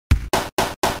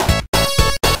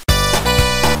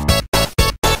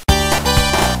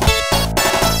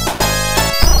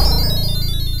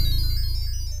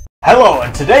Hello, and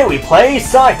today we play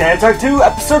Sonic the Hedgehog 2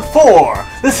 Episode 4!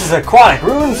 This is Aquatic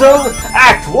Ruin Zone,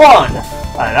 Act 1!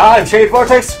 And I'm Shade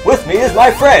Vortex, with me is my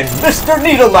friend,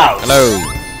 MisterNeedleMouse! Hello!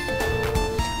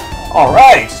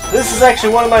 Alright, this is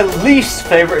actually one of my least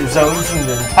favorite zones in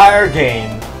the entire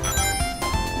game.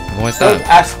 Why is that? Don't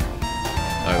ask...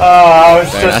 I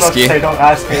was just about to say, don't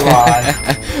ask me why.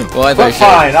 Why but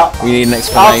fine, we need an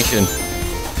explanation.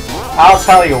 I'll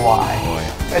tell you why.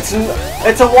 It's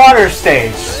a water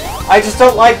stage. I just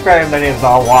don't like very many of the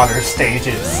water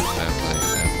stages. Fair play.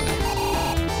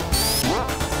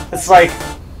 It's like,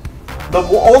 the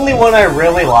only one I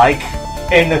really like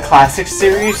in the classic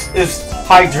series is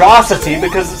Hydrosity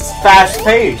because it's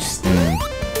fast-paced.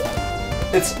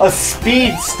 It's a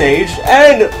speed stage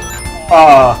and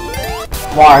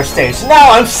water stage.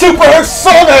 Now I'm Super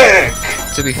Sonic!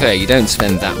 To be fair, you don't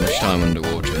spend that much time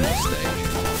underwater in this stage.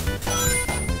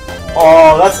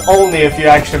 Oh, that's only if you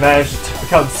actually manage to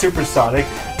become supersonic.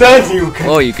 Then you can...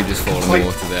 Or you could just fall in the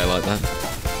water there like that.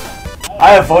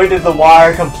 I avoided the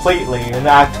wire completely in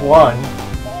Act 1.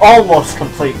 Almost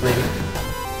completely.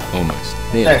 Almost.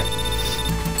 Nearly.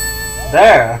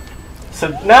 There. So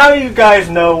now you guys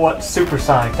know what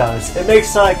Supersonic does. It makes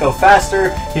Sonic go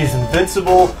faster, he's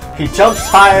invincible, he jumps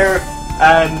higher,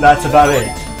 and that's about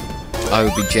it. I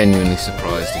would be genuinely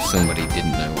surprised if somebody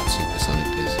didn't know what Supersonic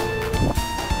is.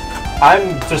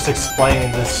 I'm just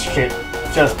explaining this shit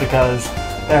just because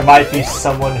there might be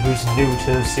someone who's new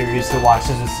to the series who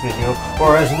watches this video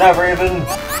or has never even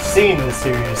seen the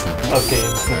series of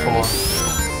games before.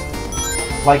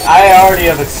 Like, I already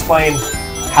have explained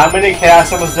how many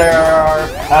Chaos Emeralds there are,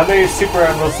 how many Super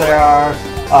Emeralds there are,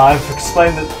 I've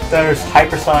explained that there's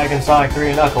Hypersonic and Sonic 3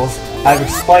 and Knuckles, I've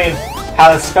explained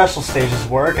how the special stages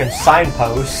work and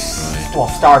signposts, well,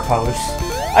 star posts.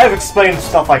 I've explained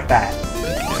stuff like that.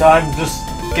 So I'm just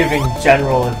giving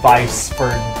general advice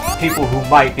for people who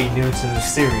might be new to the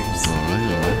series.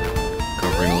 Alright.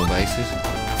 Covering all bases.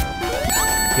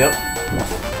 Yep.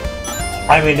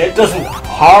 I mean, it doesn't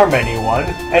harm anyone,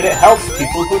 and it helps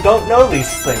people who don't know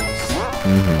these things.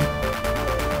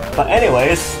 But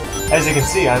anyways, as you can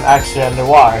see, I'm actually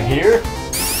underwater here.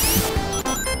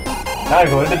 I'm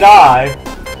going to die.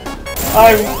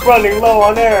 I'm running low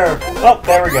on air. Oh,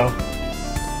 there we go.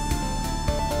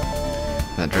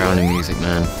 That drowning music,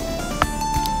 man.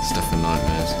 Stuff for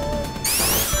nightmares.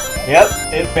 Yep,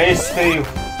 it basically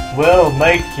will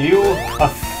make you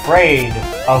afraid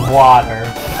of water.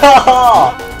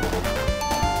 Haha!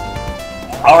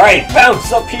 Alright,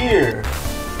 bounce up here!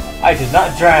 I did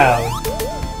not drown.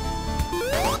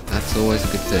 That's always a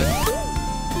good thing.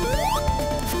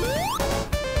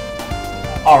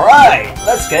 Alright,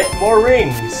 let's get more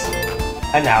rings.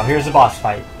 And now here's a boss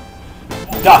fight.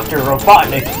 Dr.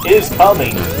 Robotnik is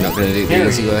coming! No, you're not going to do it the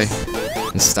easy way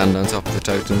and stand on top of the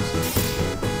totems?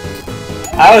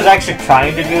 I was actually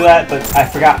trying to do that, but I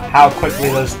forgot how quickly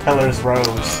those pillars rose.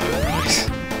 Nice.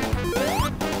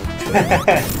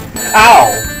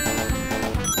 Ow!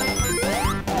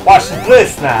 Watch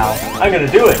this now! I'm gonna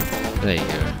do it! There you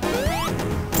go.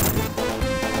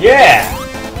 Yeah!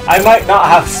 I might not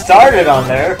have started on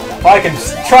there, but I can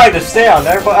try to stay on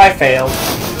there, but I failed.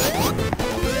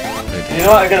 You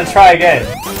know what, I'm gonna try again.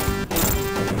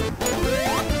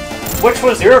 Which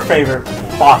was your favorite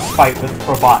boss fight with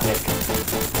Robotnik?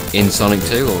 In Sonic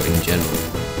 2 or in general?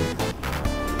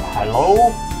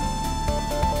 Hello?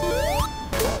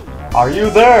 Are you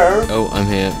there? Oh, I'm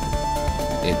here.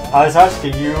 I was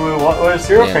asking you, what was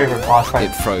your favorite boss fight?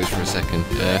 It froze for a second.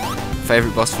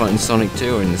 Favorite boss fight in Sonic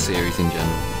 2 or in the series in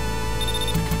general?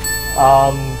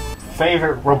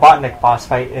 Favorite Robotnik boss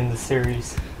fight in the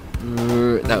series?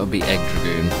 That would be Egg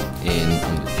Dragoon in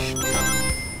Unleashed.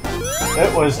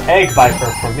 It was Egg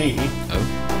Viper for me. Oh.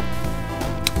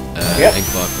 Yep. Egg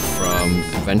Viper from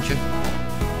Adventure.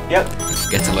 Yep.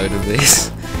 Get a load of this.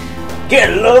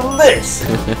 Get a load of this!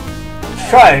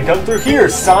 Try and come through here,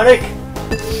 Sonic!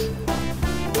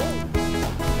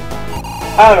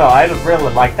 I don't know, I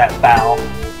really like that battle.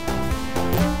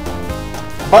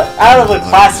 But out of the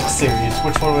classic series,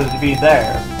 which one would be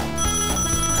there?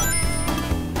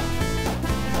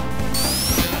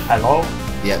 Hello?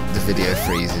 Yep, the video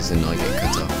freezes and I get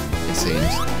cut off, it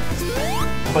seems.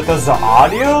 But does the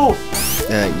audio?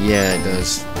 Yeah, it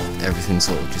does. Everything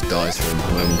sort of just dies for a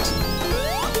moment.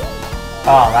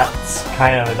 Oh, that's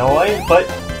kind of annoying, but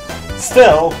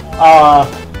still,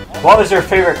 what was your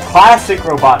favorite classic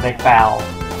Robotnik battle?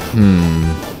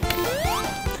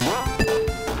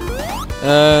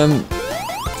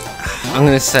 I'm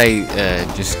gonna say,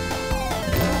 just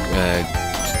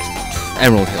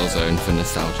Emerald Hill Zone for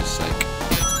nostalgia's sake.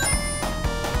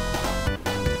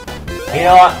 You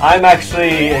know what? I'm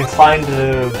actually inclined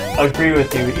to agree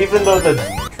with you. Even though the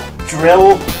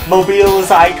drill mobile,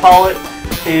 as I call it,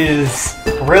 is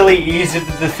really easy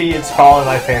to defeat, it's probably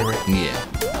my favorite. Yeah,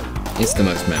 it's the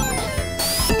most memorable.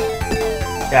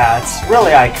 Yeah, it's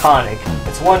really iconic.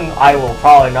 It's one I will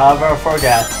probably never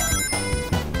forget.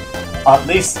 At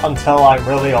least until I'm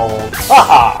really old.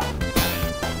 Haha!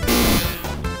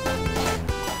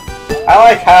 I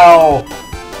like how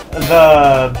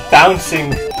the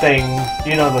bouncing thing,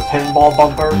 you know, the pinball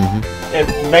bumper, it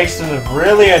makes a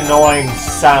really annoying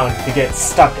sound if you get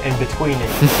stuck in between it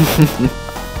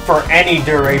for any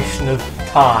duration of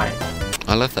time.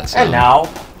 I love that sound.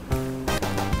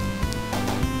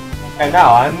 And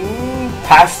now I'm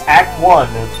past Act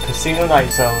 1 of Casino Night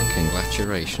Zone.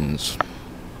 Congratulations.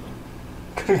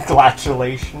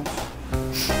 Congratulations.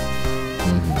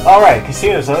 Alright,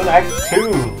 Casino Zone Act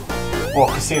 2. Well,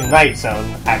 Casino Night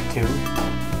Zone Act 2.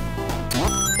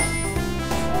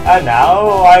 And now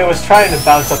I was trying to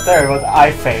bounce up there, but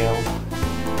I failed.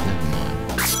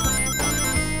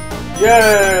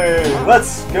 Yay!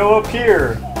 Let's go up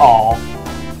here. Aw.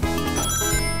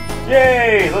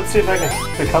 Yay! Let's see if I can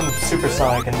become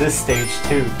supersonic in this stage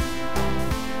too.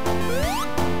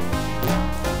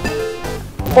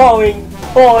 Boing!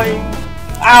 Boing!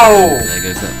 Ow! There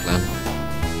goes that plan.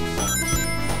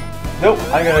 Nope,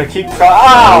 I'm gonna keep trying.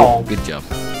 Ow! Good job.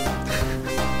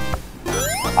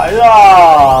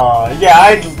 Yeah,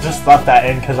 I just left that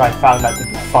in because I found that to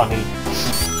be funny.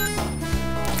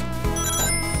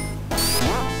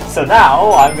 So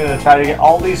now I'm gonna try to get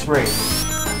all these rings.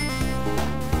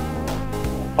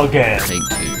 Again. Take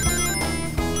 2.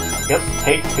 Yep,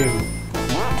 take 2.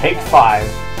 Take 5.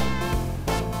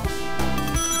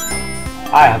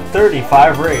 I have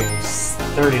 35 rings.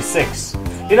 36.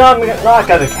 You know, I'm not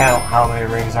gonna count how many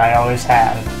rings I always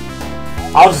have.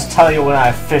 I'll just tell you when I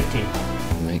have 50.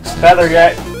 Makes sense. Better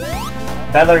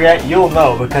yet, you'll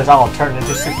know because I'll turn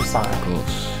into supersonic. Of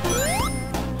course.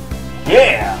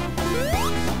 Yeah!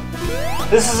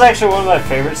 This is actually one of my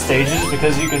favorite stages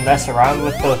because you can mess around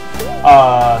with the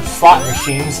slot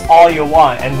machines all you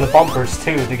want, and the bumpers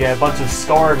too, to get a bunch of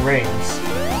scored rings.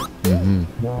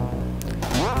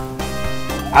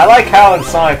 I like how in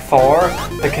Sonic 4,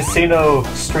 the Casino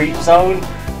Street Zone,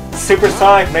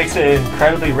 Supersonic makes it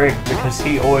incredibly rigged because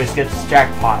he always gets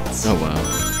jackpots. Oh wow.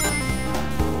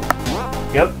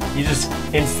 Yep, you just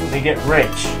instantly get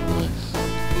rich. Nice.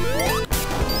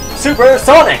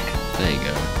 Supersonic! There you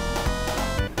go.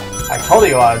 I told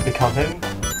you I would become him.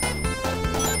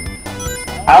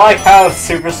 I like how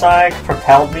Supersonic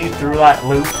propelled me through that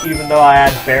loop even though I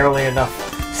had barely enough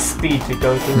speed to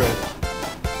go through it.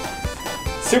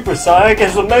 Supersonic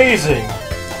is amazing!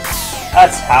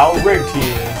 That's how rigged he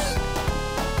is.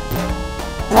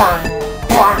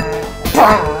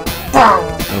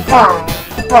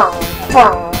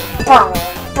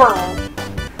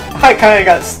 I kinda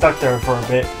got stuck there for a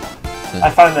bit. I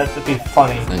found that to be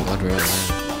funny. Thank God we're out there.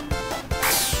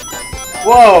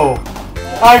 Whoa!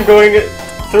 I'm going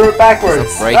through it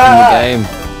backwards. Stop breaking the game.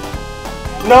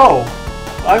 No!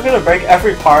 I'm gonna break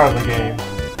every part of the game.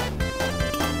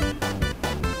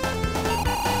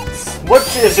 What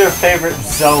is your favorite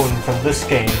zone from this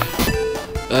game?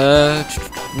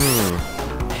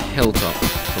 Hilltop,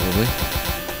 probably.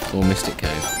 Or Mystic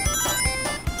Cave.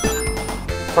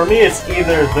 For me, it's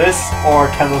either this or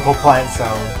Chemical Plant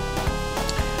Zone.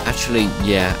 Actually,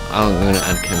 yeah, I'm going to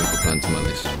add Chemical Plant to my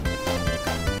list.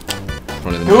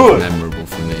 Probably the Good. most memorable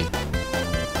for me.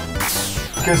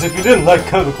 Because if you didn't like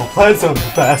Chemical Plant Zone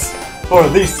the best, or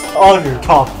at least on your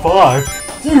top 5,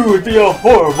 you would be a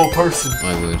horrible person.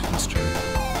 I would, that's true.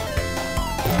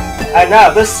 And now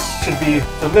this should be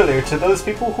familiar to those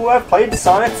people who have played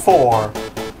Sonic 4.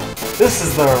 This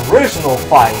is the original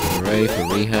fight. Hooray for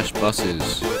rehashed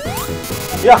bosses.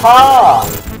 Yaha!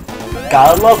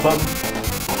 Gotta love them.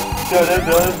 Da da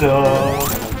da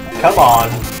da. Come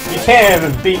on. You can't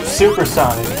even beat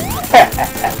Supersonic.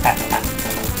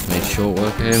 Made short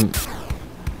work of him.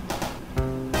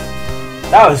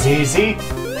 That was easy.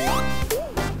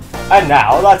 And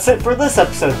now, that's it for this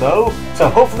episode though, so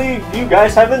hopefully you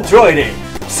guys have enjoyed it.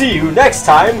 See you next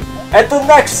time at the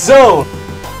next zone!